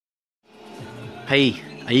Hey,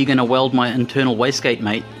 are you gonna weld my internal wastegate,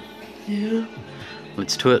 mate? Yeah.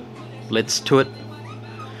 Let's to it. Let's to it.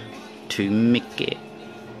 To Mickey.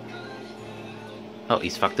 Oh,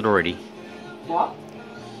 he's fucked it already. What?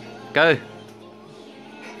 Go.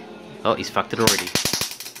 Oh, he's fucked it already.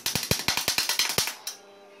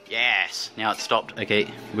 Yes. Now it's stopped. Okay,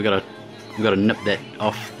 we gotta nip that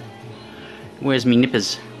off. Where's me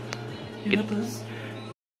nippers? Nippers?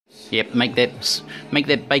 Yep, make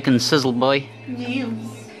that bacon sizzle, boy. Yes.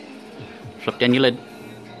 Flip down your lid.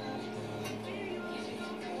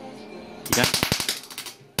 You go.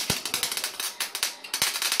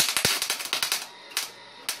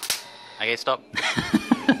 Okay, stop.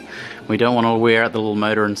 We don't want to wear out the little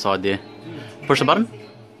motor inside there. Push the button.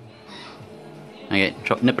 Okay,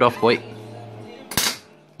 nip it off, boy.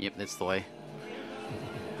 Yep, that's the way.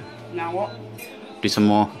 Now what? Do some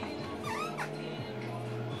more.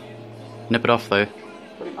 Nip it off though.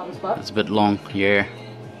 Put it on the spot? It's a bit long, yeah.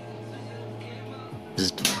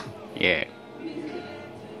 Bzzzt. Yeah.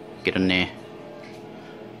 Get in there.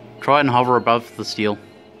 Try and hover above the steel.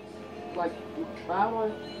 Like, wow.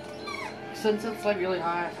 Since it's like really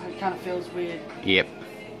high, it kind of feels weird. Yep.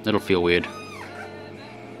 It'll feel weird.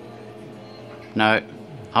 No.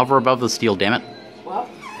 Hover above the steel, damn it. What?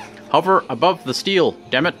 Hover above the steel,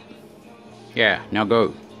 damn it. Yeah, now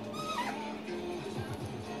go.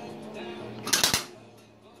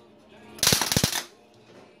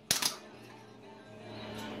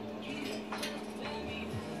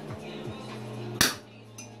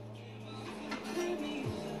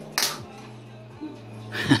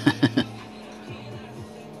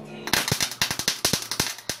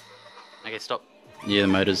 Okay, stop. Yeah, the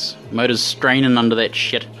motor's straining under that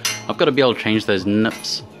shit. I've got to be able to change those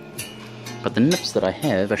nips. But the nips that I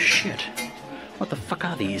have are shit. What the fuck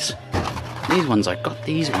are these? These ones, I got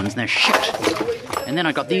these ones and they're shit. And then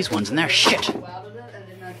I got these ones and they're shit.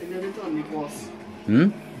 Hmm?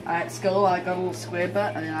 At school I got a little square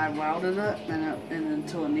bit and then I welded it and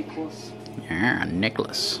into a necklace. Yeah, a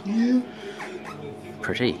necklace. Yeah.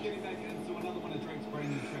 Pretty.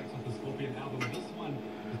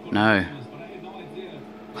 No.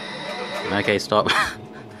 Okay, stop.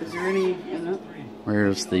 Is there any in it?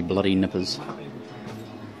 Where's the bloody nippers?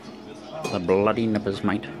 The bloody nippers,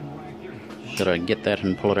 mate. Gotta get that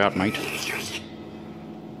and pull it out, mate.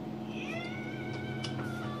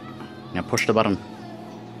 Now push the button.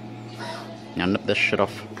 Now nip this shit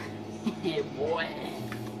off. Yeah, boy.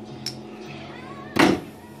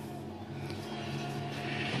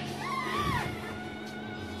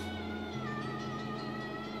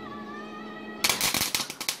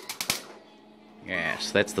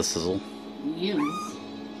 Yes, that's the sizzle. Yes.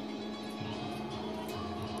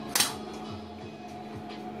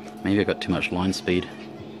 Maybe I got too much line speed.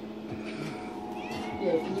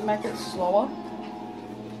 Yeah, can you make it slower?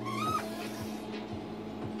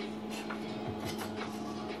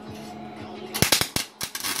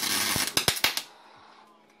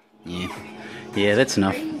 Yeah. Yeah, that's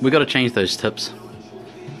enough. We gotta change those tips.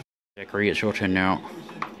 Zachary, it's your turn now.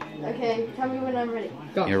 Okay, tell me when I'm ready.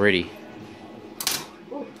 Go. You're ready.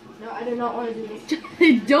 Oh, no, I do not want to do this.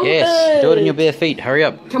 Do Yes, it! do it in your bare feet. Hurry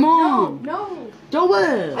up. Come on! No, Do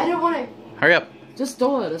it! I don't want to. Hurry up. Just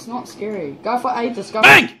do it, it's not scary. Go for 8, just go.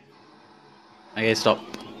 Bang! Okay, stop.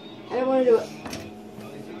 I don't want to do it.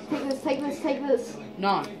 Take this, take this, take this.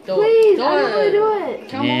 No, do Please, it. Do I don't want to it. do it.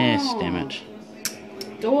 Come Yes, on. damn it.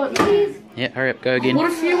 Do it, please. Yeah, hurry up. Go again.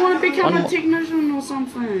 What if you want to become One a more. technician or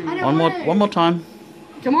something? I don't One more time.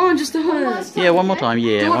 Come on, just do One it. last time. Yeah, one more time.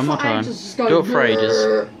 Yeah, Do it one more for time. ages, just go. Do it for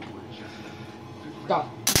ages. Go.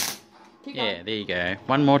 Keep going. Yeah, there you go.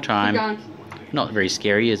 One more Keep time. going. Not very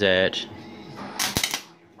scary, is it?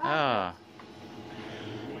 Ah.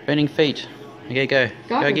 Burning feet. Okay, go.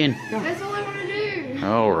 Go again. Go. That's all I want to do.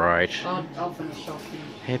 Alright. I'll finish off.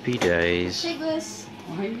 Happy days. Take this.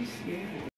 Why are you scared?